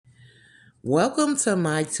Welcome to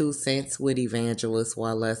My Two Cents with Evangelist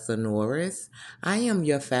Walesa Norris. I am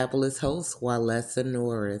your fabulous host, Walesa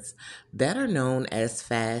Norris, better known as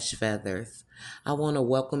Fash Feathers. I want to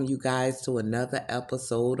welcome you guys to another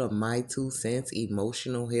episode of My Two Cents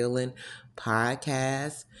Emotional Healing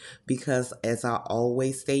Podcast because, as I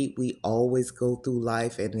always state, we always go through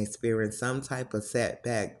life and experience some type of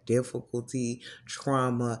setback, difficulty,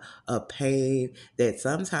 trauma, a pain that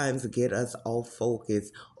sometimes get us off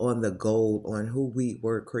focus on the goal, on who we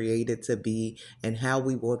were created to be, and how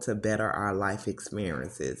we want to better our life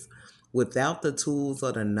experiences. Without the tools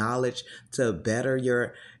or the knowledge to better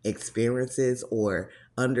your experiences or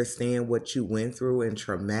understand what you went through in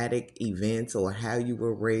traumatic events or how you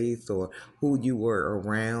were raised or who you were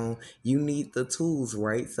around, you need the tools,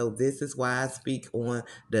 right? So, this is why I speak on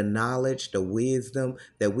the knowledge, the wisdom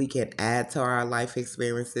that we can add to our life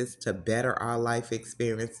experiences to better our life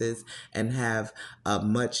experiences and have a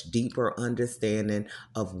much deeper understanding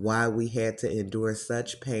of why we had to endure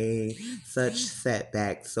such pain, such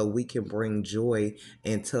setbacks, so we can bring joy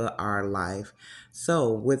into our life.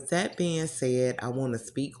 So, with that being said, I want to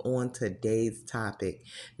speak on today's topic.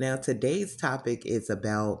 Now, today's topic is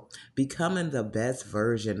about becoming the best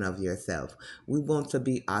version of yourself. We want to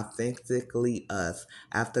be authentically us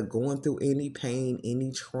after going through any pain,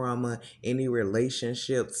 any trauma, any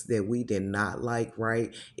relationships that we did not like,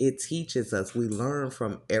 right? It teaches us. We learn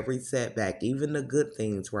from every setback, even the good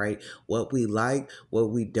things, right? What we like, what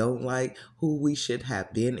we don't like, who we should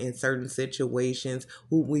have been in certain situations,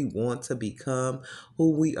 who we want to become,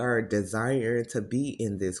 who we are desiring to be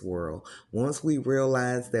in this world. Once we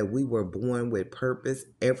realize that we were born with purpose,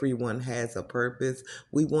 everyone has a purpose,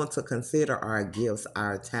 we want to consider our gifts,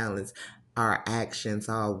 our talents, our actions,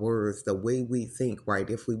 our words, the way we think, right?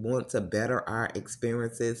 If we want to better our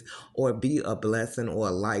experiences or be a blessing or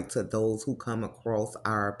a light to those who come across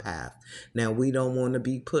our path. Now, we don't want to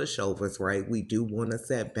be pushovers, right? We do want to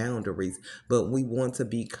set boundaries, but we want to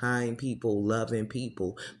be kind people, loving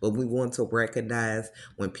people, but we want to recognize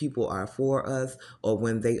when people are for us or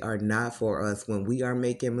when they are not for us, when we are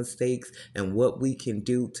making mistakes and what we can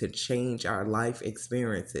do to change our life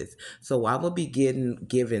experiences. So I will be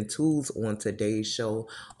giving tools on today's show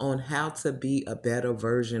on how to be a better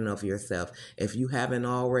version of yourself. If you haven't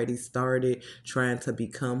already started trying to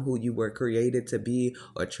become who you were created to be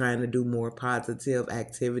or trying to do more positive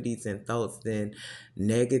activities and thoughts than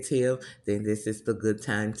negative, then this is the good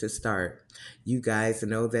time to start. You guys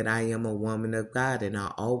know that I am a woman of God and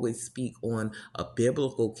I always speak on a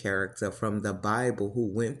biblical character from the Bible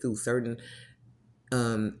who went through certain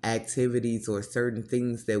activities or certain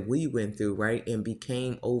things that we went through, right? And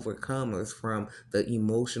became overcomers from the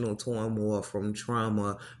emotional turmoil, from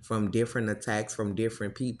trauma, from different attacks from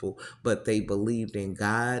different people. But they believed in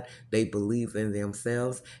God, they believed in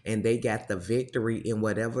themselves, and they got the victory in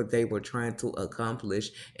whatever they were trying to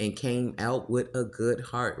accomplish and came out with a good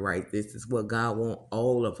heart, right? This is what God wants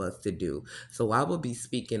all of us to do. So I will be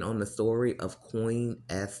speaking on the story of Queen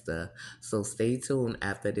Esther. So stay tuned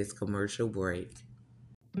after this commercial break.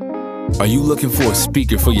 Are you looking for a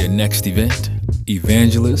speaker for your next event?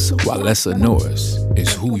 Evangelist Walesa Norris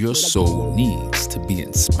is who your soul needs to be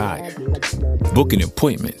inspired. Book an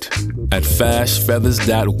appointment at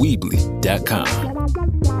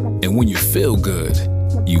fashfeathers.weebly.com. And when you feel good,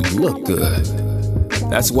 you look good.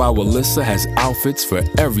 That's why Walesa has outfits for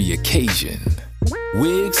every occasion,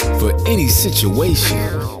 wigs for any situation,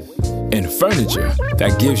 and furniture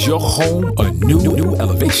that gives your home a new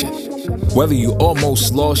elevation. Whether you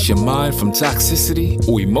almost lost your mind from toxicity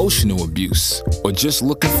or emotional abuse, or just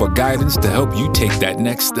looking for guidance to help you take that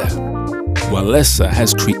next step, Walesa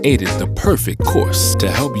has created the perfect course to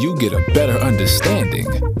help you get a better understanding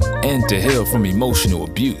and to heal from emotional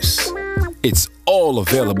abuse. It's all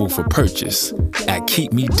available for purchase at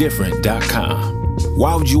keepmedifferent.com.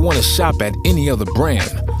 Why would you want to shop at any other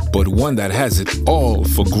brand but one that has it all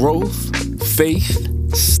for growth,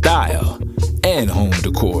 faith, style, and home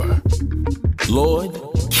decor? Lord,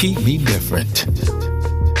 keep me different.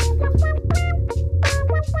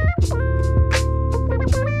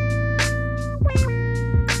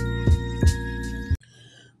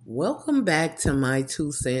 Welcome back to My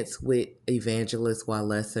Two Cents with Evangelist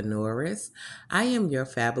Walesa Norris. I am your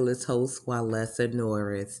fabulous host, Walesa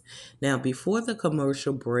Norris. Now, before the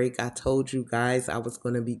commercial break, I told you guys I was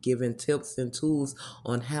going to be giving tips and tools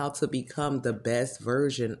on how to become the best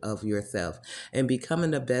version of yourself. And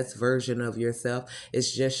becoming the best version of yourself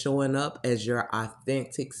is just showing up as your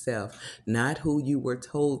authentic self, not who you were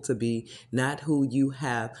told to be, not who you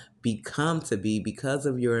have become to be because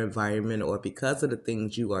of your environment or because of the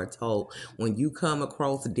things you are told. When you come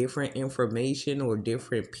across different information or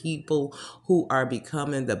different people who are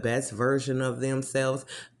becoming the best version of themselves,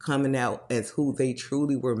 coming out as who they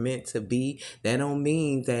truly were meant to be, that don't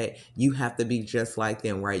mean that you have to be just like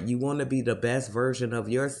them, right? You want to be the best version of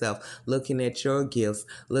yourself, looking at your gifts,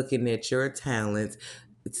 looking at your talents,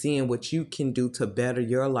 seeing what you can do to better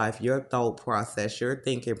your life, your thought process, your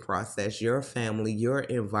thinking process, your family, your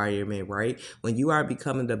environment, right? When you are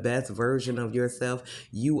becoming the best version of yourself,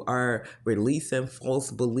 you are releasing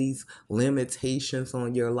false beliefs, limitations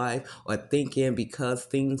on your life, or thinking because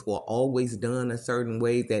things were always done a certain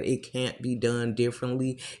way that it can't be done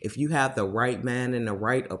differently. If you have the right mind and the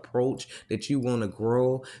right approach, that you want to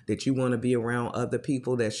grow, that you want to be around other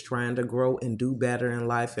people that's trying to grow and do better in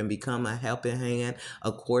life and become a helping hand.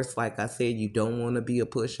 Of course, like I said, you don't want to be a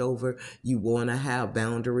pushover. You want to have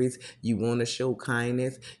boundaries. You want to show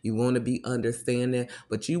kindness. You want to be understanding,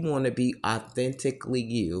 but you want to be authentically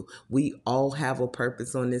you. We all have a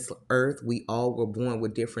purpose on this earth. We all were born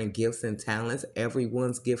with different gifts and talents.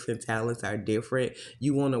 Everyone's gifts and talents are different.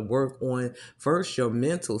 You want to work on first your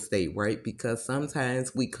mental state, right? Because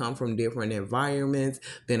sometimes we come from different environments,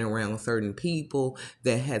 been around certain people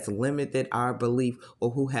that has limited our belief,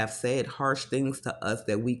 or who have said harsh things to us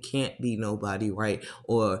that we can't be nobody, right?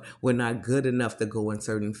 Or we're not good enough to go in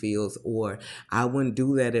certain fields, or I wouldn't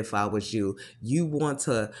do that if I was you. You want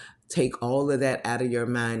to take all of that out of your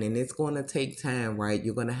mind, and it's going to take time, right?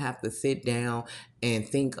 You're going to have to sit down and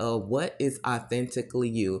think of what is authentically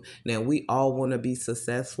you. Now, we all want to be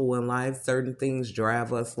successful in life. Certain things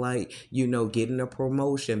drive us, like, getting a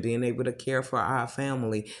promotion, being able to care for our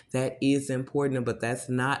family. That is important, but that's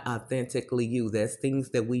not authentically you. That's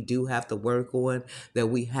things that we do have to work on, that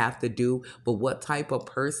we have to do. But what type of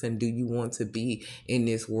person do you want to be in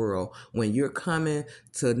this world? When you're coming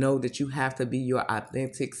to know that you have to be your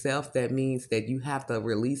authentic self, that means that you have to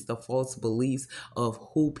release the false beliefs of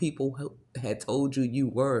who people had told you you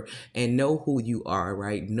were, and know who you are,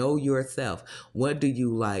 right? Know yourself. What do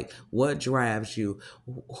you like? What drives you?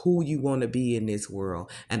 Who you want to be in this world?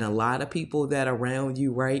 And a lot of people that are around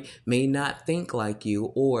you, right, may not think like you,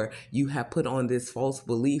 or you have put on this false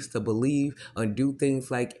beliefs to believe or do things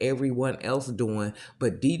like everyone else doing,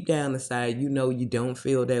 but deep down inside, you don't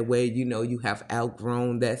feel that way. You have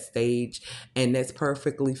outgrown that stage, and that's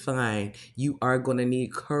perfectly fine. You are going to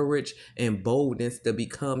need courage and boldness to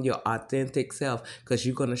become your authentic self, because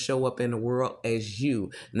you're going to show up in the world as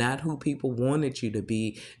you, not who people wanted you to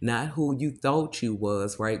be, not who you thought you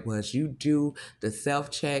was, right? Once you do the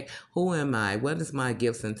self-check, who am I? What is my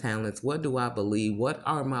gifts and talents? What do I believe? What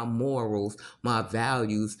are my morals, my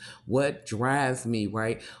values? What drives me,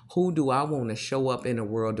 right? Who do I want to show up in the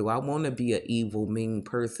world? Do I want to be an evil, mean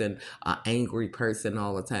person, an angry person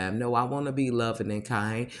all the time? No, I want to be loving and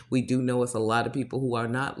kind. We do know it's a lot of people who are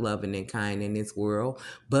not loving and kind in this world,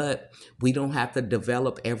 but we don't have to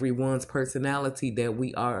develop everyone's personality that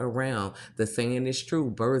we are around. The saying is true: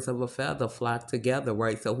 birds of a feather flock together,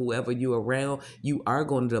 right? So whoever you're around, you are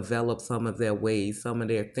going to develop some of their ways, some of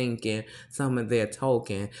their thinking, some of their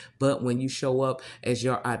talking. But when you show up as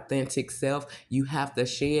your authentic self, you have to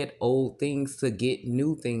shed old things to get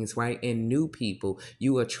new things, right? And new people.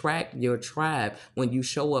 You attract your tribe when you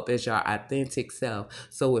show up as your authentic self.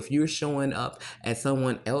 So if you're showing up as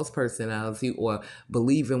someone else's personality, or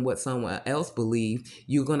believing what someone else believes,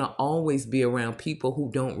 you're going to always be around people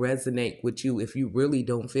who don't resonate with you if you really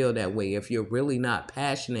don't feel that way, if you're really not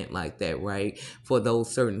passionate like that, right? For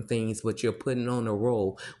those certain things, but you're putting on a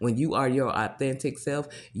role. When you are your authentic self,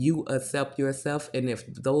 you accept yourself, and if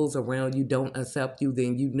those around you don't accept you,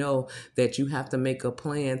 then you know that you have to make a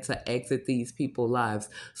plan to exit these people's lives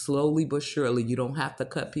slowly but surely. You don't have to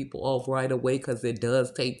cut people off right away, because it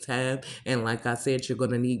does take time, and like I said, you're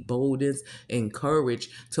going to need boldness and courage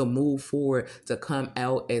to move forward, to come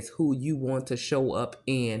out as who you want to show up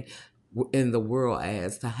in the world,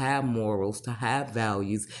 as to have morals, to have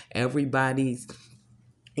values. Everybody's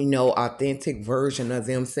authentic version of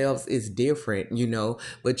themselves is different,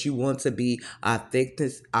 but you want to be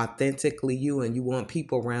authentically you, and you want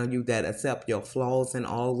people around you that accept your flaws and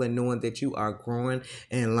all, and knowing that you are growing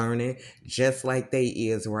and learning just like they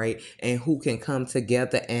is, right? And who can come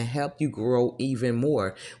together and help you grow even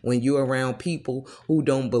more. When you're around people who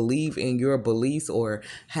don't believe in your beliefs or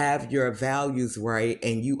have your values right,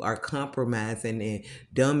 and you are compromising and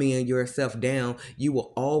dumbing yourself down, you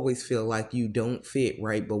will always feel like you don't fit,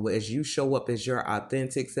 right? right? But as you show up as your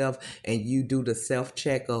authentic self and you do the self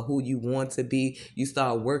check of who you want to be, you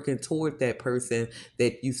start working toward that person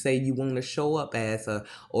that you say you want to show up as,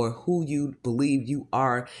 or who you believe you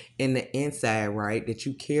are in the inside, right? That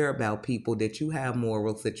you care about people, that you have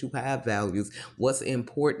morals, that you have values, what's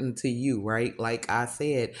important to you, right? Like I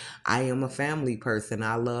said, I am a family person.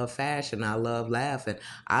 I love fashion. I love laughing.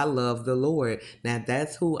 I love the Lord. Now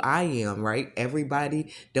that's who I am, right?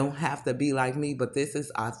 Everybody don't have to be like me, but this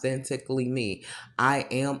is authentically me. I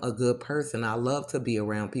am a good person. I love to be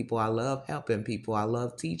around people. I love helping people. I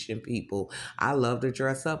love teaching people. I love to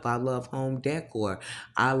dress up. I love home decor.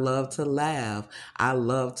 I love to laugh. I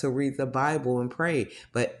love to read the Bible and pray.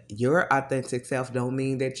 But your authentic self don't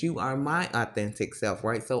mean that you are my authentic self,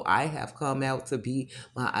 right? So I have come out to be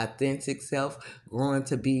my authentic self, growing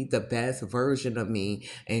to be the best version of me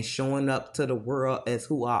and showing up to the world as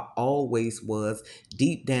who I always was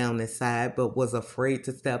deep down inside, but was afraid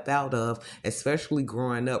to step out of, especially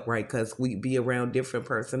growing up, right? Because we be around different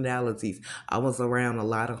personalities. I was around a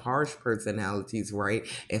lot of harsh personalities, right?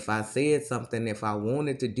 If I said something, if I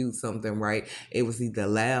wanted to do something, right, it was either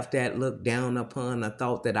laughed at, looked down upon, or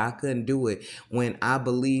thought that I couldn't do it. When I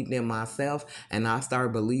believed in myself and I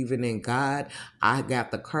started believing in God, I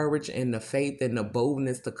got the courage and the faith and the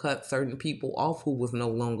boldness to cut certain people off who was no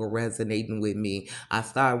longer resonating with me. I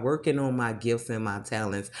started working on my gifts and my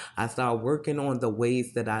talents. I started working on the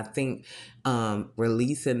ways that I think,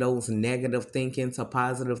 releasing those negative thinking to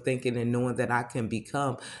positive thinking and knowing that I can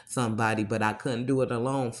become somebody, but I couldn't do it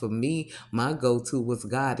alone. For me, my go-to was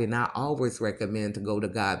God, and I always recommend to go to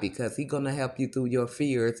God because He's gonna help you through your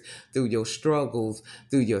fears, through your struggles,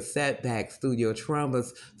 through your setbacks, through your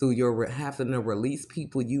traumas, through your having to release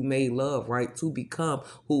people you may love, right, to become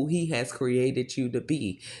who He has created you to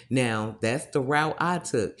be. Now, that's the route I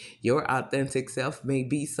took. Your authentic self may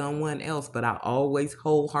be someone else, but I always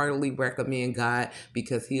wholeheartedly recommend God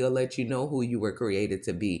because He'll let you know who you were created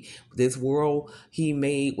to be. This world He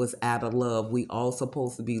made was out of love. We all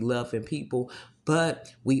supposed to be loving people,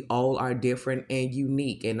 but we all are different and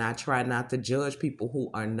unique. And I try not to judge people who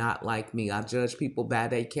are not like me. I judge people by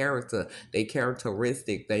their character, their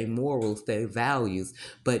characteristic, their morals, their values.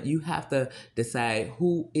 But you have to decide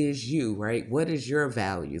who is you, right? What is your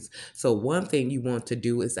values? So one thing you want to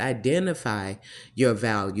do is identify your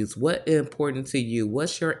values. What is important to you?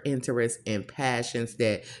 What's your interests and passions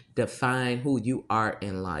that define who you are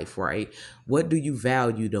in life, right? What do you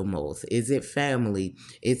value the most? Is it family?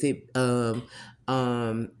 Is it um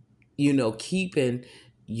keeping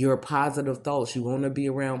your positive thoughts? You want to be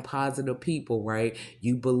around positive people, right?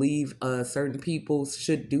 You believe certain people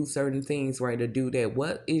should do certain things, right, to do that.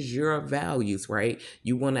 What is your values, right?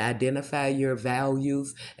 You want to identify your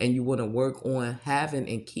values and you want to work on having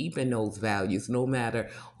and keeping those values no matter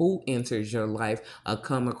who enters your life or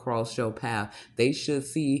come across your path. They should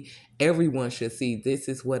see, everyone should see, this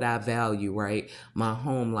is what I value, right? My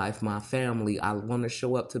home life, my family. I want to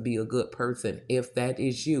show up to be a good person. If that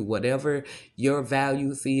is you, whatever your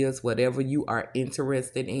values is, whatever you are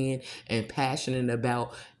interested in and passionate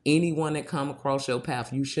about, anyone that come across your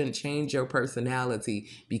path, you shouldn't change your personality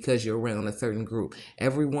because you're around a certain group.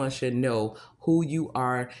 Everyone should know who you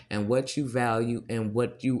are and what you value and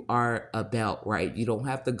what you are about, right? You don't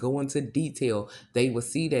have to go into detail. They will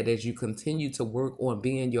see that as you continue to work on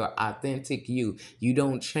being your authentic you. You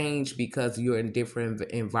don't change because you're in different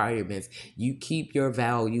environments. You keep your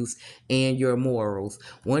values and your morals.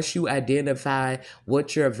 Once you identify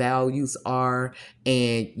what your values are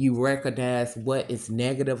and you recognize what is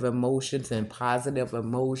negative emotions and positive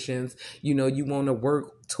emotions, you want to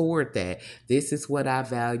work toward that. This is what I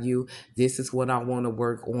value. This is what I want to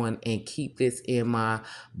work on and keep this in my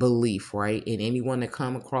belief, right? And anyone that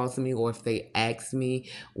come across me or if they ask me,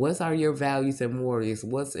 what are your values and morals?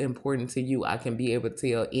 What's important to you? I can be able to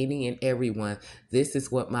tell any and everyone, this is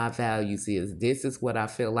what my values is. This is what I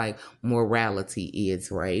feel like morality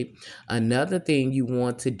is, right? Another thing you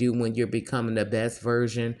want to do when you're becoming the best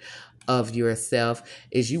version of yourself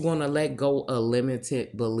is you want to let go of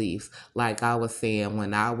limited beliefs. Like I was saying,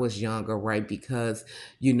 when I was younger, right? Because,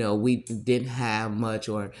 we didn't have much,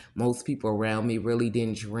 or most people around me really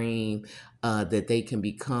didn't dream that they can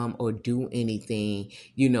become or do anything,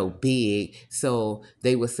 big. So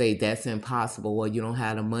they would say that's impossible, or you don't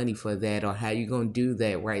have the money for that, or how you going to do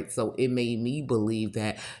that, right? So it made me believe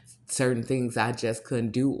that certain things I just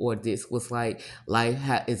couldn't do, or this was like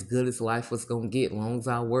as good as life was gonna get, long as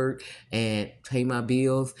I work and pay my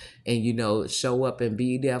bills and show up and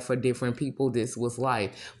be there for different people. This was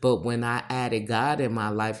life. But when I added God in my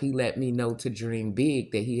life, He let me know to dream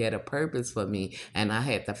big, that He had a purpose for me, and I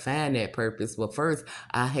had to find that purpose. But first,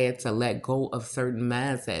 I had to let go of certain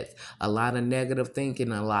mindsets, a lot of negative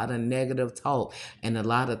thinking, a lot of negative talk, and a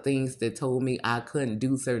lot of things that told me I couldn't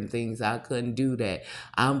do certain things, I couldn't do that.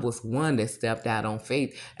 I was one that stepped out on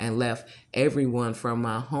faith and left everyone from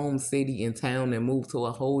my home city and town and moved to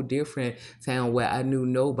a whole different town where I knew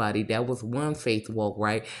nobody. That was one faith walk,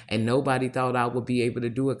 right? And nobody thought I would be able to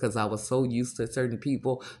do it because I was so used to certain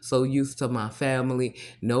people, so used to my family.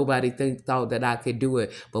 Nobody thought that I could do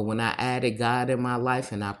it. But when I added God in my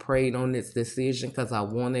life and I prayed on this decision because I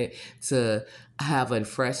wanted to have a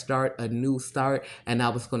fresh start, a new start, and I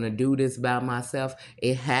was going to do this by myself,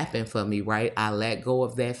 it happened for me, right? I let go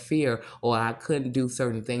of that fear, or I couldn't do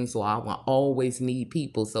certain things, or I will always need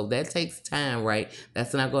people. So that takes time, right?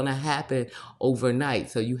 That's not going to happen overnight.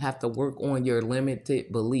 So you have to work on your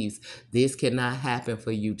limited beliefs. This cannot happen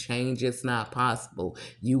for you. Change is not possible.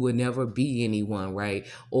 You will never be anyone, right?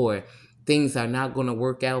 Or things are not going to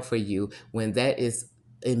work out for you. When that is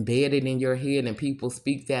embedded in your head and people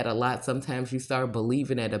speak that a lot, sometimes you start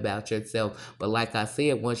believing it about yourself. But like I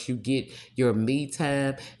said, once you get your me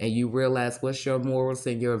time and you realize what's your morals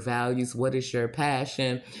and your values, what is your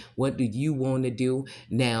passion, what do you want to do,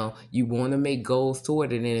 now you want to make goals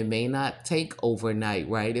toward it, and it may not take overnight,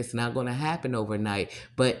 right? It's not going to happen overnight,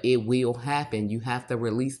 but it will happen. You have to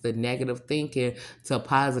release the negative thinking to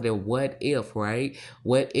positive. What if, right?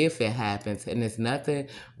 What if it happens? And it's nothing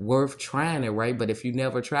worth trying it, right? But if you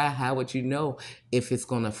never try, how would you know if it's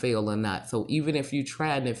going to fail or not? So even if you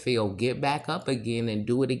tried and fail, get back up again and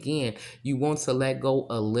do it again. You want to let go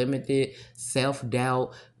of limited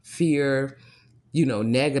self-doubt, fear,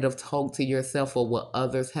 negative talk to yourself or what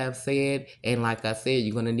others have said. And like I said,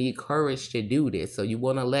 you're going to need courage to do this. So you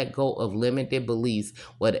want to let go of limited beliefs,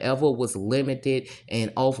 whatever was limited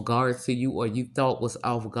and off guard to you, or you thought was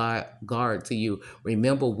off guard to you.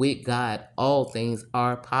 Remember, with God, all things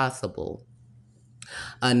are possible.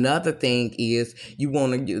 Another thing is you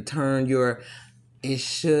want to turn your I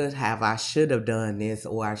should have done this,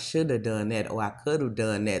 or I should have done that, or I could have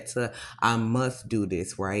done that, so I must do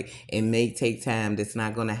this, right? It may take time. That's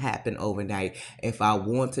not going to happen overnight. If I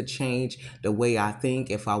want to change the way I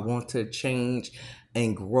think, if I want to change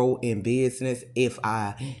and grow in business, if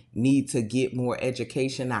I need to get more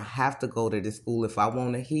education, I have to go to the school. If I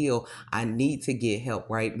want to heal, I need to get help,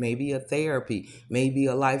 right? Maybe a therapy, maybe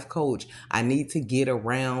a life coach. I need to get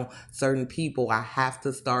around certain people. I have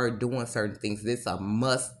to start doing certain things. This is a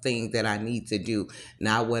must thing that I need to do.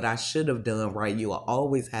 Not what I should have done, right? You will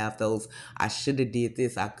always have those, I should have did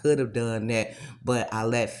this, I could have done that, but I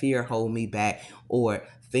let fear hold me back, or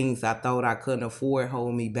things I thought I couldn't afford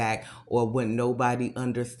hold me back, or when nobody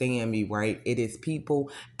understand me, right? It is people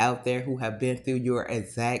out there who have been through your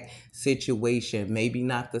exact situation. Maybe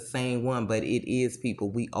not the same one, but it is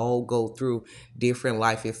people. We all go through different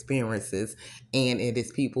life experiences, and it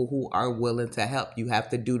is people who are willing to help. You have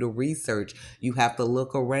to do the research. You have to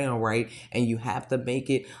look around, right? And you have to make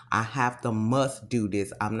it, I have to must do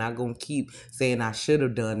this. I'm not going to keep saying I should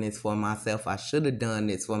have done this for myself. I should have done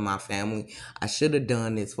this for my family. I should have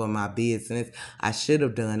done this for my business. I should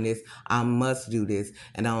have done this. I must do this.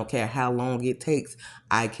 And I don't care how long it takes,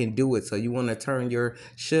 I can do it. So you want to turn your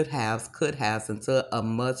should haves, could haves into a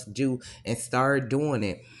must do and start doing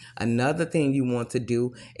it. Another thing you want to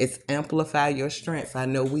do is amplify your strengths. I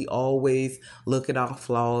know we always look at our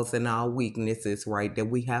flaws and our weaknesses, right, that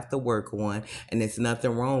we have to work on, and there's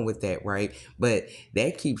nothing wrong with that, right? But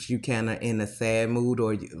that keeps you kind of in a sad mood,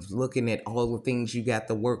 or looking at all the things you got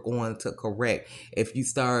to work on to correct. If you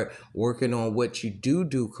start working on what you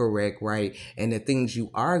do correct, right, and the things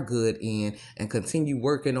you are good in, and continue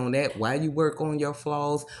working on that while you work on your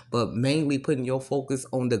flaws, but mainly putting your focus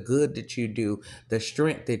on the good that you do, the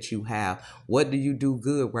strength that you have. What do you do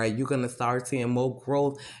good, right? You're going to start seeing more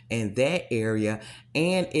growth in that area,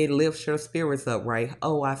 and it lifts your spirits up, right?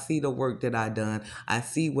 Oh, I see the work that I done. I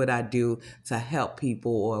see what I do to help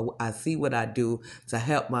people, or I see what I do to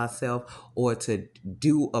help myself, or to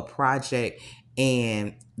do a project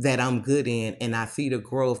and that I'm good in, and I see the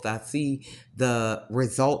growth, I see the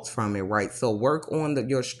results from it, right? So work on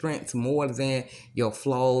your strengths more than your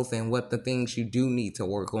flaws and what the things you do need to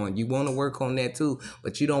work on. You want to work on that too,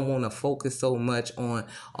 but you don't want to focus so much on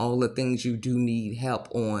all the things you do need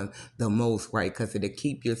help on the most, right? Because it'll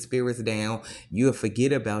keep your spirits down. You'll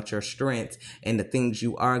forget about your strengths and the things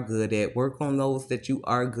you are good at. Work on those that you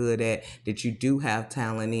are good at, that you do have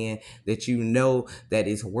talent in, that you know that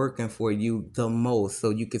is working for you the most, so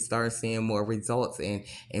you can start seeing more results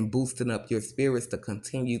and boosting up your spirits to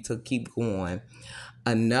continue to keep going.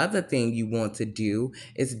 Another thing you want to do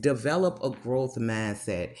is develop a growth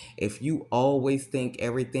mindset. If you always think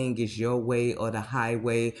everything is your way or the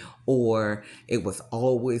highway, or it was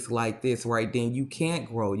always like this, right, then you can't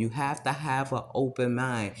grow. You have to have an open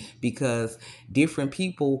mind, because different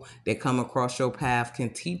people that come across your path can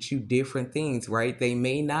teach you different things, right? They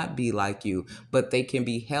may not be like you, but they can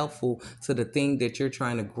be helpful to the thing that you're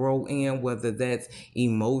trying to grow in, whether that's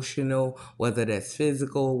emotional, whether that's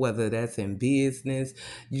physical, whether that's in business.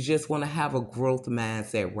 You just want to have a growth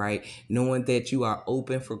mindset, right? Knowing that you are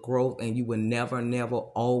open for growth, and you will never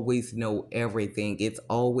always know everything. It's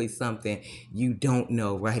always something you don't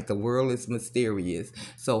know, right? The world is mysterious.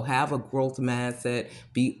 So have a growth mindset.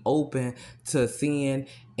 Be open to seeing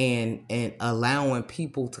and allowing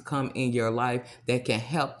people to come in your life that can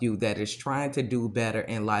help you, that is trying to do better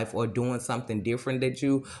in life or doing something different than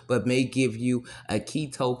you, but may give you a key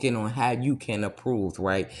token on how you can improve,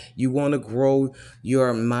 right? You want to grow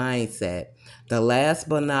your mindset. The last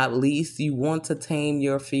but not least, you want to tame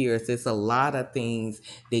your fears. There's a lot of things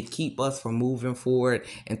that keep us from moving forward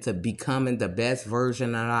and to becoming the best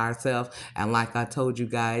version of ourselves. And like I told you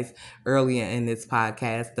guys earlier in this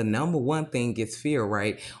podcast, the number one thing is fear,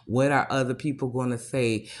 right? What are other people going to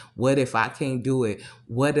say? What if I can't do it?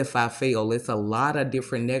 What if I fail? It's a lot of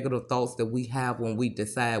different negative thoughts that we have when we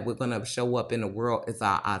decide we're going to show up in the world as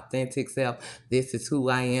our authentic self. This is who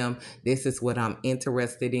I am. This is what I'm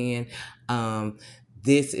interested in. Um,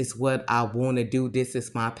 this is what I want to do. This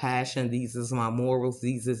is my passion. These is my morals.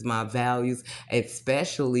 These is my values.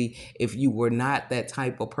 Especially if you were not that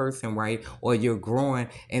type of person, right? Or you're growing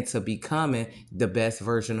into becoming the best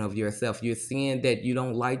version of yourself. You're seeing that you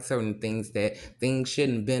don't like certain things, that things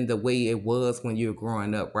shouldn't have been the way it was when you're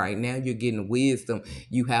growing up. Right now, you're getting wisdom.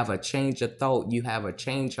 You have a change of thought. You have a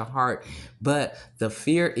change of heart. But the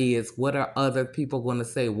fear is, what are other people going to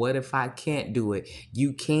say? What if I can't do it?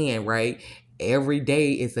 You can, right? Every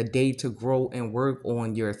day is a day to grow and work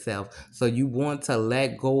on yourself. So you want to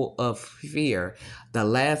let go of fear. The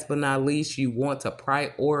last but not least, you want to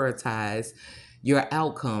prioritize your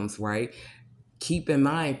outcomes, right? Keep in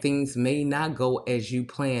mind, things may not go as you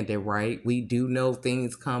planned it, right? We do know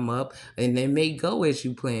things come up and they may go as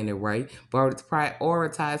you planned it, right? But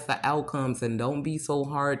prioritize the outcomes and don't be so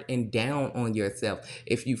hard and down on yourself.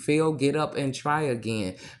 If you fail, get up and try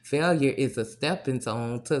again. Failure is a stepping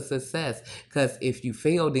stone to success, because if you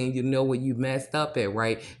fail, then you know what you messed up at,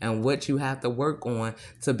 right? And what you have to work on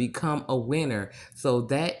to become a winner. So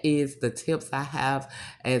that is the tips I have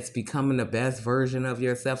as becoming the best version of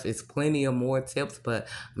yourself. It's plenty of more tips, but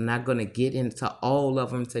I'm not going to get into all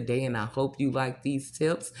of them today, and I hope you like these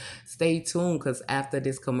tips. Stay tuned, because after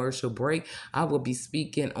this commercial break, I will be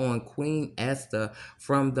speaking on Queen Esther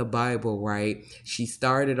from the Bible, right? She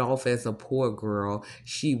started off as a poor girl.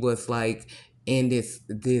 She was like in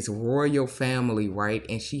this royal family, right?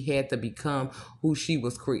 And she had to become who she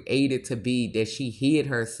was created to be, that she hid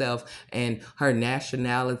herself and her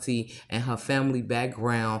nationality and her family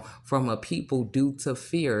background from a people due to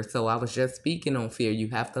fear. So I was just speaking on fear. You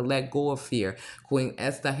have to let go of fear. Queen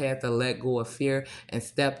Esther had to let go of fear and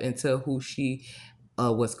step into who she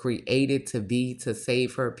was created to be, to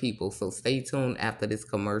save her people. So stay tuned after this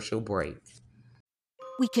commercial break.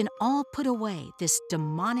 We can all put away this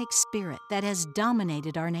demonic spirit that has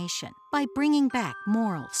dominated our nation by bringing back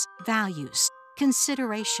morals, values,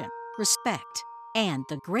 consideration, respect, and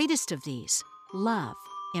the greatest of these, love,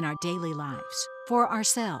 in our daily lives, for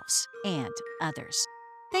ourselves and others.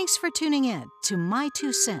 Thanks for tuning in to My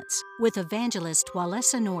Two Cents with evangelist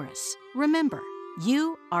Walesa Norris. Remember,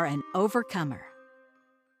 you are an overcomer.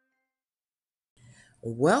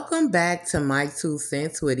 Welcome back to My Two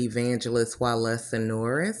Cents with Evangelist Walesa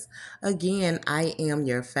Norris. Again, I am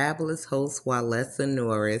your fabulous host, Walesa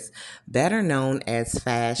Norris, better known as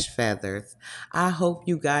Fash Feathers. I hope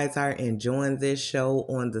you guys are enjoying this show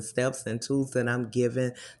on the steps and tools that I'm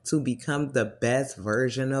giving to become the best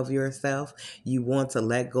version of yourself. You want to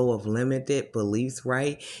let go of limited beliefs,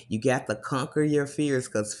 right? You got to conquer your fears,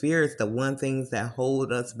 because fear is the one thing that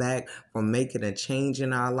hold us back from making a change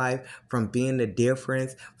in our life, from being the difference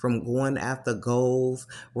difference, from going after goals,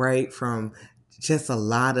 right? From just a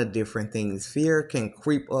lot of different things. Fear can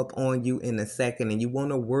creep up on you in a second, and you want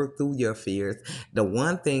to work through your fears. The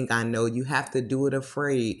one thing I know, you have to do it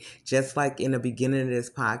afraid. Just like in the beginning of this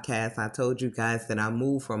podcast, I told you guys that I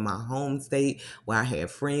moved from my home state where I had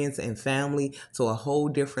friends and family to a whole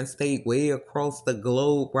different state way across the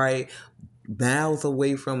globe, right? Miles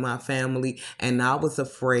away from my family, and I was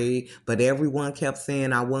afraid, but everyone kept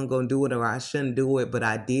saying I wasn't going to do it or I shouldn't do it, but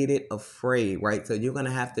I did it afraid, right? So you're going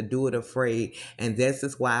to have to do it afraid, and this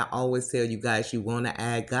is why I always tell you guys, you want to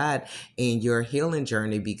add God in your healing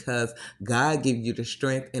journey, because God gives you the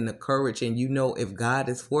strength and the courage, and you know if God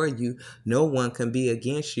is for you, no one can be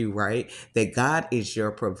against you, right? That God is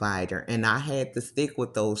your provider, and I had to stick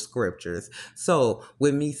with those scriptures. So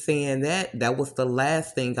with me saying that, that was the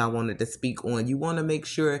last thing I wanted to speak on. You want to make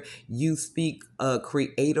sure you speak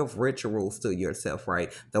creative rituals to yourself,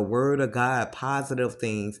 right? The word of God, positive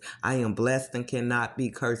things. I am blessed and cannot be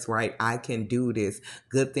cursed, right? I can do this.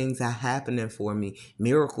 Good things are happening for me.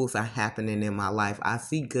 Miracles are happening in my life. I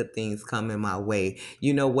see good things coming my way.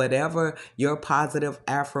 You know, whatever your positive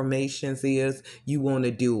affirmations is, you want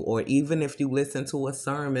to do, or even if you listen to a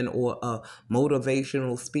sermon or a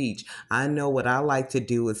motivational speech, I know what I like to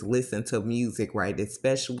do is listen to music, right?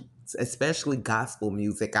 Especially gospel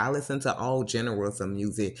music. I listen to all genres of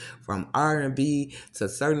music, from R&B to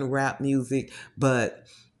certain rap music, but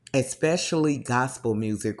especially gospel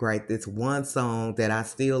music, right? This one song that I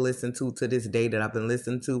still listen to this day, that I've been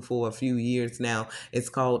listening to for a few years now, it's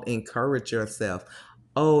called Encourage Yourself.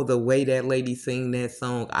 Oh, the way that lady sing that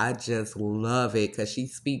song, I just love it, because she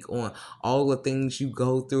speak on all the things you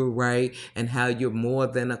go through, right? And how you're more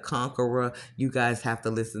than a conqueror. You guys have to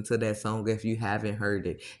listen to that song if you haven't heard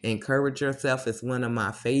it. Encourage Yourself is one of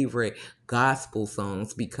my favorite gospel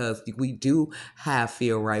songs, because we do have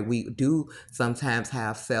fear, right? We do sometimes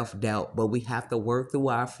have self-doubt, but we have to work through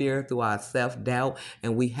our fear, through our self-doubt,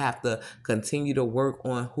 and we have to continue to work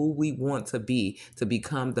on who we want to be, to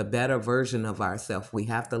become the better version of ourselves. We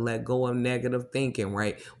have to let go of negative thinking,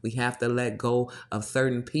 right? We have to let go of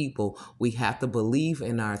certain people. We have to believe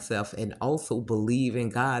in ourselves, and also believe in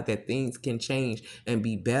God that things can change and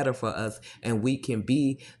be better for us, and we can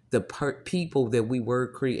be the people that we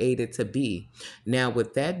were created to be. Now,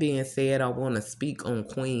 with that being said, I want to speak on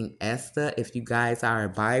Queen Esther. If you guys are a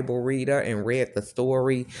Bible reader and read the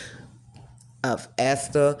story of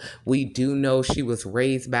Esther, we do know she was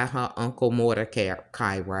raised by her uncle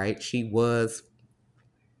Mordecai, right?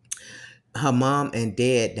 Her mom and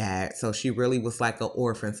dad died, so she really was like an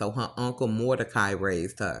orphan. So her uncle Mordecai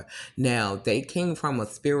raised her. Now, they came from a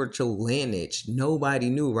spiritual lineage. Nobody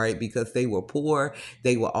knew, right? Because they were poor.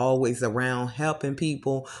 They were always around helping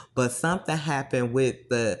people. But something happened with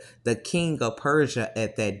the king of Persia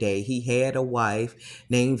at that day. He had a wife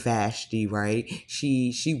named Vashti, right?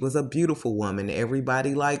 She was a beautiful woman.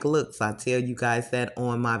 Everybody liked looks. I tell you guys that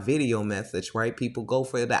on my video message, right? People go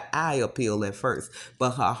for the eye appeal at first,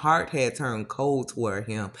 but her heart had turned cold toward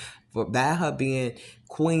him. For by her being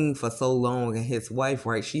queen for so long and his wife,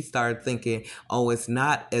 right, she started thinking, oh, it's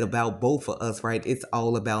not about both of us, right? It's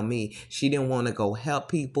all about me. She didn't want to go help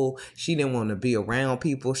people. She didn't want to be around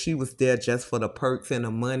people. She was there just for the perks and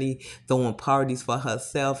the money, throwing parties for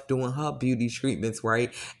herself, doing her beauty treatments,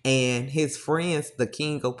 right? And his friends, the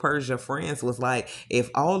king of Persia friends, was like, if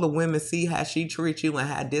all the women see how she treats you and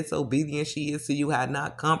how disobedient she is to you, how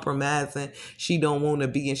not compromising she don't want to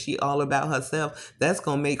be, and she all about herself, that's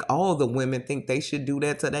going to make all the women think they should do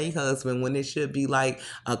that to their husband, when it should be like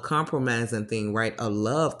a compromising thing, right? A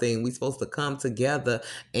love thing. We supposed to come together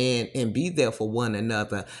and be there for one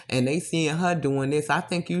another. And they seeing her doing this, I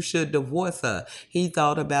think you should divorce her. He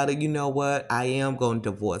thought about it. You know what? I am going to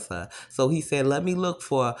divorce her. So he said, let me look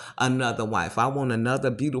for another wife. I want another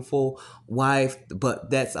beautiful wife, but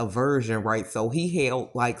that's a virgin, right? So he held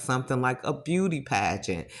like something like a beauty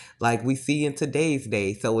pageant, like we see in today's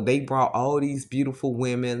day. So they brought all these beautiful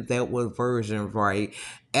women that were virgins, right?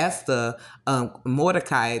 Esther,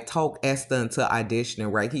 Mordecai talked Esther into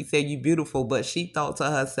auditioning, right? He said, you beautiful, but she thought to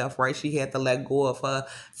herself, right? She had to let go of her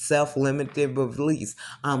self-limited beliefs.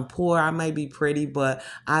 I'm poor, I may be pretty, but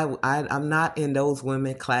I'm not in those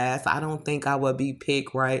women class. I don't think I would be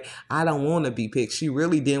picked, right? I don't want to be picked. She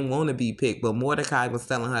really didn't want to be picked, but Mordecai was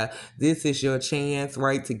telling her, this is your chance,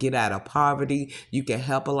 right, to get out of poverty. You can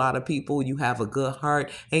help a lot of people. You have a good heart,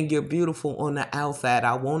 and you're beautiful on the outside.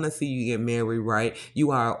 I want to see you get married, right?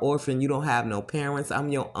 You are are an orphan, you don't have no parents, I'm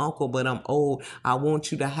your uncle, but I'm old. I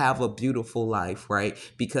want you to have a beautiful life, right?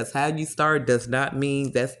 Because how you start does not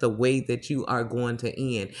mean that's the way that you are going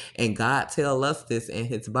to end. And God tell us this in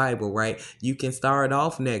his Bible, right? You can start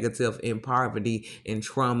off negative in poverty and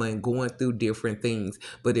trauma and going through different things.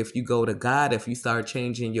 But if you go to God, if you start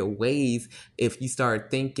changing your ways, if you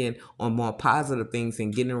start thinking on more positive things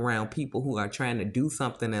and getting around people who are trying to do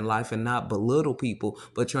something in life and not belittle people,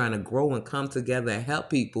 but trying to grow and come together and help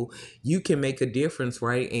people, you can make a difference,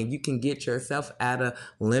 right? And you can get yourself out of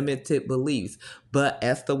limited beliefs. But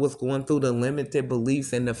Esther was going through the limited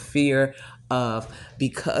beliefs and the fear of,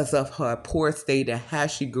 because of her poor state and how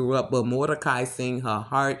she grew up. But Mordecai seen her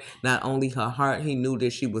heart, not only her heart, he knew that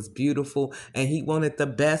she was beautiful and he wanted the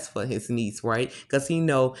best for his niece, right? Because he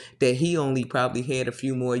know that he only probably had a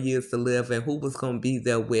few more years to live, and who was going to be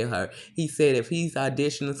there with her. He said if he's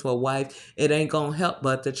auditioning for a wife, it ain't going to help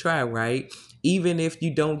but to try, right? Even if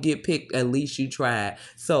you don't get picked, at least you tried.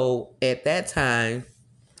 So at that time,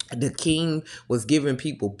 the king was giving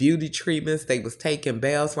people beauty treatments. They was taking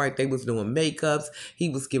baths, right? They was doing makeups. He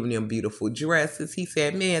was giving them beautiful dresses. He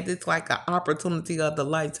said, man, it's like an opportunity of the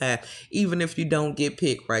lifetime, even if you don't get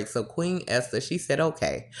picked, right? So Queen Esther, she said,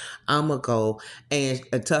 okay, I'm going to go. And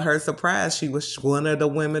to her surprise, she was one of the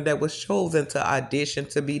women that was chosen to audition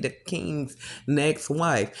to be the king's next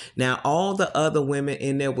wife. Now, all the other women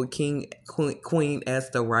in there with Queen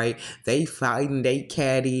Esther, right? They fighting, they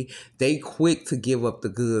catty, they quick to give up the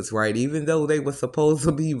goods, right? Even though they were supposed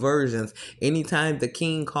to be virgins, anytime the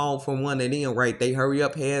king called for one of them, right, they hurry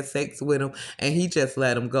up, had sex with him, and he just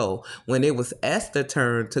let them go. When it was Esther's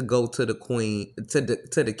turn to go to the queen, to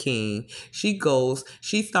the king, she goes,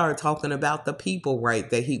 she started talking about the people, right,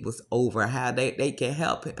 that he was over, how they can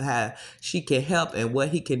help, how she can help, and what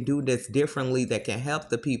he can do that's differently that can help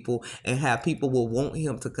the people, and how people will want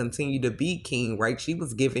him to continue to be king, right? She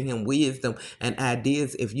was giving him wisdom and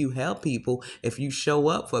ideas. If you help people, if you show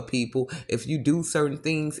up for people, if you do certain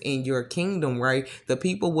things in your kingdom, right, the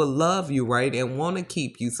people will love you, right, and want to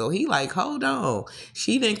keep you. So he like, hold on,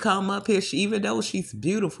 she didn't come up here, even though she's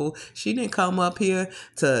beautiful, she didn't come up here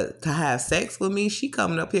to have sex with me. She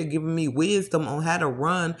coming up here giving me wisdom on how to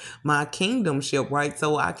run my kingdomship, right,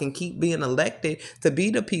 so I can keep being elected to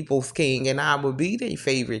be the people's king, and I will be their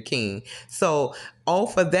favorite king. So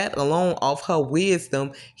off of that alone, off her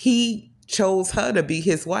wisdom, he chose her to be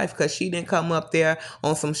his wife, because she didn't come up there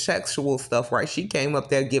on some sexual stuff, right? She came up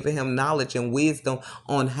there giving him knowledge and wisdom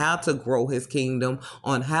on how to grow his kingdom,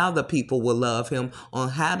 on how the people will love him, on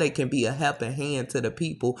how they can be a helping hand to the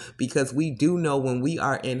people, because we do know when we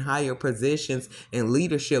are in higher positions and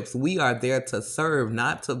leaderships, we are there to serve,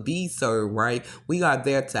 not to be served, right? We are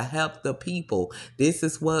there to help the people. This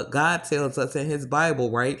is what God tells us in his Bible,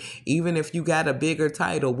 right? Even if you got a bigger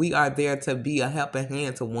title, we are there to be a helping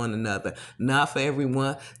hand to one another, not for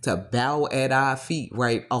everyone to bow at our feet,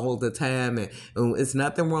 right, all the time. And it's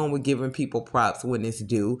nothing wrong with giving people props when it's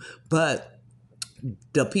due, but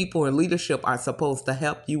the people in leadership are supposed to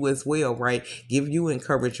help you as well, right? Give you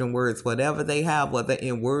encouraging words, whatever they have, whether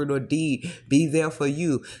in word or deed, be there for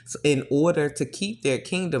you in order to keep their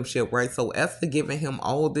kingdomship, right? So Esther giving him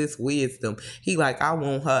all this wisdom, he like, I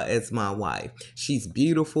want her as my wife. She's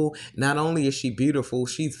beautiful. Not only is she beautiful,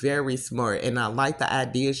 she's very smart. And I like the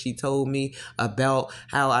idea she told me about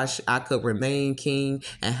how I could remain king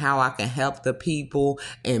and how I can help the people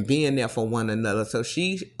and being there for one another. So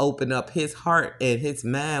she opened up his heart and his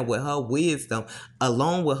mind with her wisdom,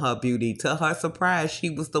 along with her beauty. To her surprise, she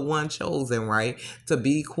was the one chosen, right, to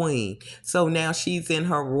be queen. So now she's in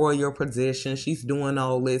her royal position. She's doing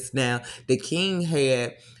all this. Now, the king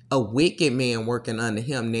had a wicked man working under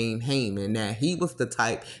him named Haman. Now, he was the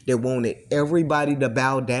type that wanted everybody to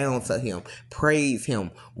bow down to him, praise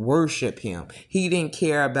him, worship him. He didn't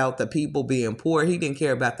care about the people being poor. He didn't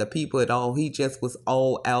care about the people at all. He just was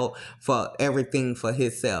all out for everything for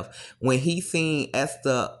himself. When he seen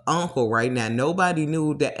Esther's uncle, right, now, nobody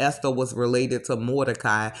knew that Esther was related to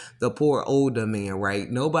Mordecai, the poor older man,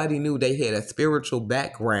 right? Nobody knew they had a spiritual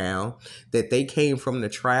background, that they came from the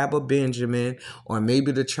tribe of Benjamin or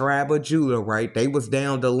maybe the tribe of Judah, right? They was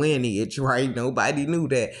down the lineage, right? Nobody knew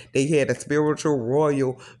that they had a spiritual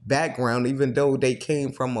royal background, even though they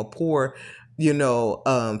came from a poor,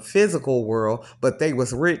 physical world, but they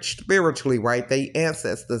was rich spiritually, right? They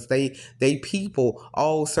ancestors, they people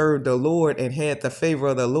all served the Lord and had the favor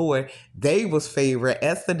of the Lord They was favored.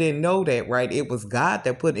 Esther didn't know that, right? It was God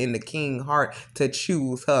that put in the king's heart to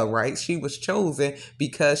choose her, right? She was chosen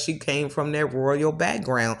because she came from that royal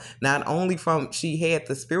background. Not only from she had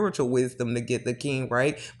the spiritual wisdom to get the king,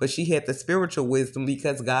 right? But she had the spiritual wisdom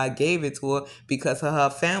because God gave it to her because of her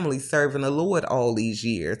family serving the Lord all these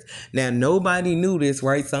years. Now, nobody knew this,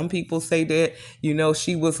 right? Some people say that,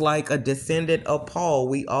 she was like a descendant of Paul.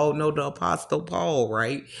 We all know the Apostle Paul,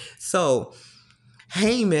 right? So,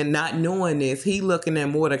 Haman, not knowing this, he looking at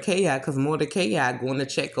Mordecai because Mordecai going to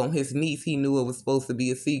check on his niece. He knew it was supposed to be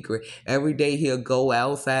a secret. Every day he'll go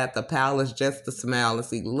outside the palace just to smile and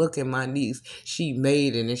see, look at my niece. She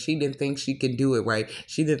made it and she didn't think she could do it right.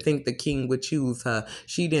 She didn't think the king would choose her.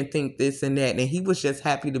 She didn't think this and that. And he was just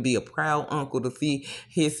happy to be a proud uncle to see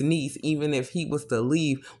his niece, even if he was to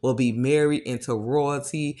leave, will be married into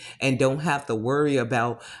royalty and don't have to worry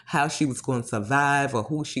about how she was going to survive or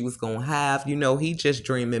who she was going to have. He just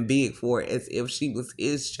dreaming big for it as if she was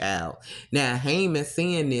his child. Now, Haman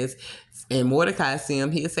seeing this, and Mordecai see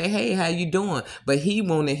him, he'll say, hey, how you doing? But he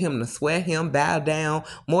wanted him to sweat him, bow down.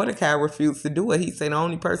 Mordecai refused to do it. He said, the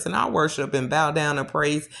only person I worship and bow down and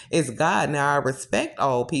praise is God. Now, I respect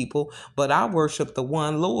all people, but I worship the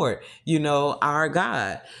one Lord, our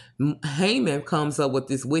God. Haman comes up with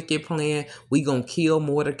this wicked plan. We gonna kill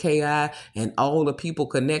Mordecai and all the people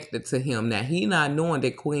connected to him. Now, he not knowing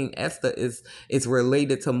that Queen Esther is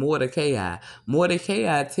related to Mordecai.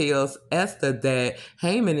 Mordecai tells Esther that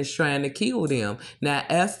Haman is trying to kill them. Now,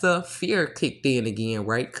 Esther, fear kicked in again,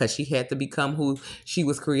 right? Because she had to become who she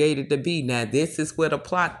was created to be. Now, this is where the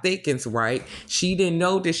plot thickens, right? She didn't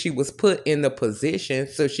know that she was put in the position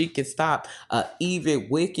so she could stop an evil,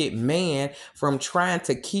 wicked man from trying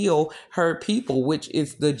to kill her people, which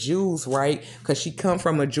is the Jews, right? Because she come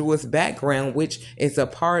from a Jewish background, which is a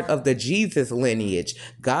part of the Jesus lineage.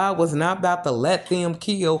 God was not about to let them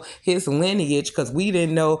kill his lineage because we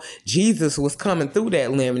didn't know Jesus was coming through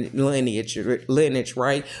that lineage,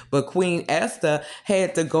 right? But Queen Esther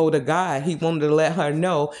had to go to God. He wanted to let her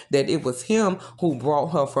know that it was him who brought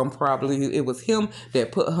her from it was him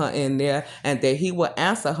that put her in there and that he would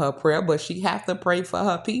answer her prayer, but she have to pray for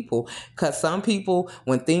her people because some people,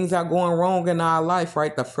 when things are going wrong in our life,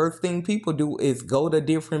 right, the first thing people do is go to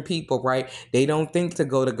different people, right? They don't think to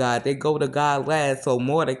go to God. They go to God last. So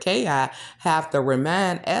Mordecai have to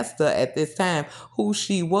remind Esther at this time who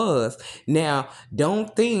she was. Now,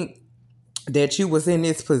 don't think that you was in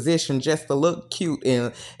this position just to look cute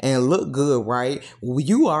and look good, right?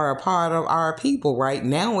 You are a part of our people, right?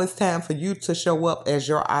 Now it's time for you to show up as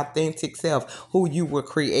your authentic self, who you were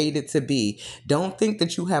created to be. Don't think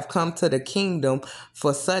that you have come to the kingdom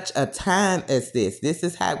for such a time as this. This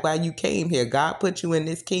is why you came here. God put you in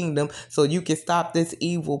this kingdom so you can stop this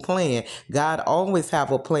evil plan. God always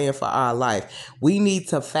have a plan for our life. We need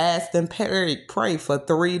to fast and pray for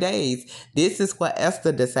 3 days. This is what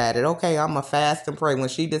Esther decided. Okay, I'm a fast and pray. When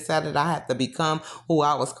she decided I have to become who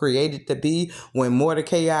I was created to be, when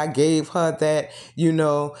Mordecai gave her that,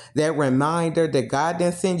 that reminder that God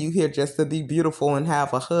didn't send you here just to be beautiful and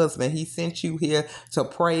have a husband. He sent you here to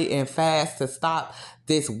pray and fast to stop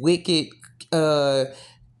this wicked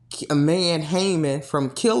man Haman from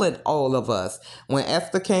killing all of us. When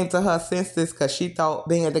Esther came to her senses because she thought,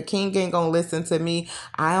 man, the king ain't gonna listen to me.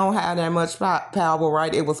 I don't have that much power,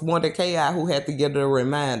 right? It was Mordecai who had to give her a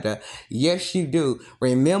reminder. Yes, you do.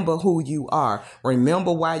 Remember who you are.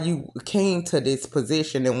 Remember why you came to this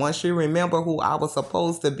position. And once you remember who I was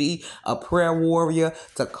supposed to be, a prayer warrior,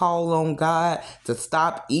 to call on God, to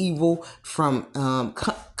stop evil from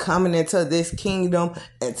coming into this kingdom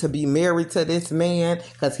and to be married to this man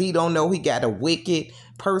because he don't know he got a wicked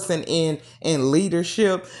person in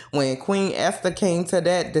leadership. When Queen Esther came to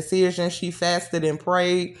that decision, she fasted and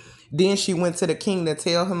prayed. Then she went to the king to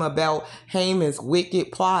tell him about Haman's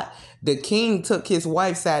wicked plot. The king took his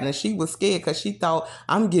wife's side and she was scared because she thought,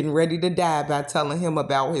 I'm getting ready to die by telling him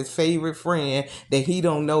about his favorite friend that he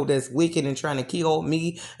don't know that's wicked and trying to kill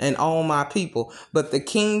me and all my people. But the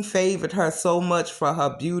king favored her so much for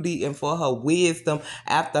her beauty and for her wisdom.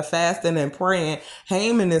 After fasting and praying,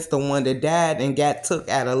 Haman is the one that died and got took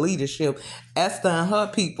out of leadership. Esther and her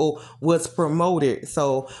people was promoted.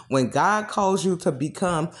 So when God calls you to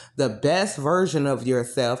become the best version of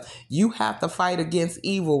yourself, you have to fight against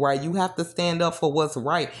evil, right? You have to stand up for what's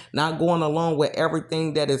right, not going along with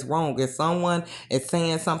everything that is wrong. If someone is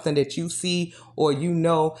saying something that you see or you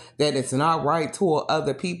know that it's not right toward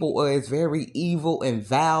other people, or it's very evil and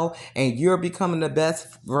vile, and you're becoming the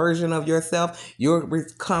best version of yourself, you're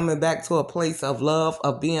coming back to a place of love,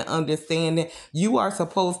 of being understanding, you are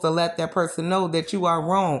supposed to let that person know that you are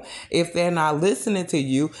wrong. If they're not listening to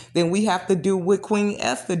you, then we have to do what Queen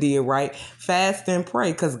Esther did, right? Fast and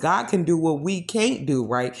pray, because God can do what we can't do,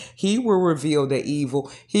 right? He will reveal the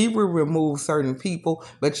evil. He will remove certain people,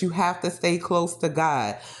 but you have to stay close to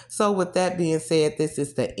God. So with that being said, this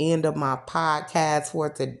is the end of my podcast for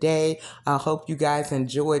today. I hope you guys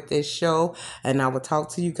enjoyed this show, and I will talk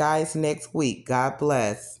to you guys next week. God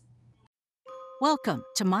bless. Welcome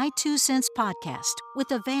to My 2 Cents Podcast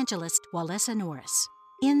with evangelist Walesa Norris.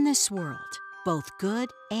 In this world, both good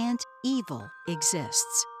and evil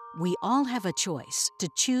exists. We all have a choice to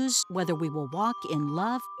choose whether we will walk in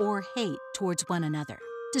love or hate towards one another,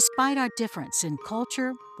 despite our difference in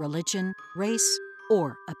culture, religion, race,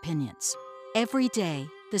 or opinions. Every day,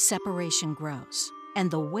 the separation grows, and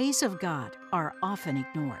the ways of God are often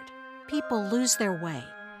ignored. People lose their way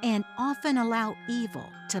and often allow evil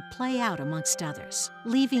to play out amongst others,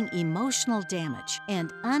 leaving emotional damage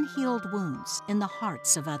and unhealed wounds in the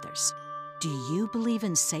hearts of others. Do you believe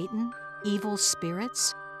in Satan, evil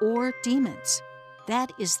spirits, or demons?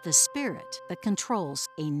 That is the spirit that controls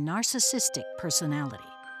a narcissistic personality.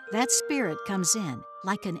 That spirit comes in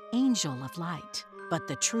like an angel of light, but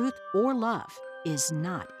the truth or love is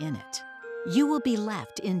not in it. You will be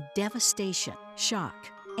left in devastation, shock,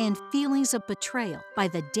 and feelings of betrayal by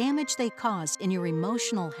the damage they cause in your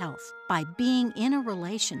emotional health by being in a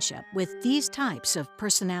relationship with these types of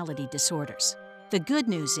personality disorders. The good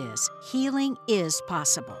news is healing is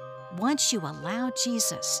possible once you allow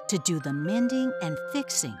Jesus to do the mending and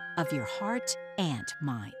fixing of your heart and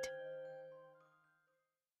mind.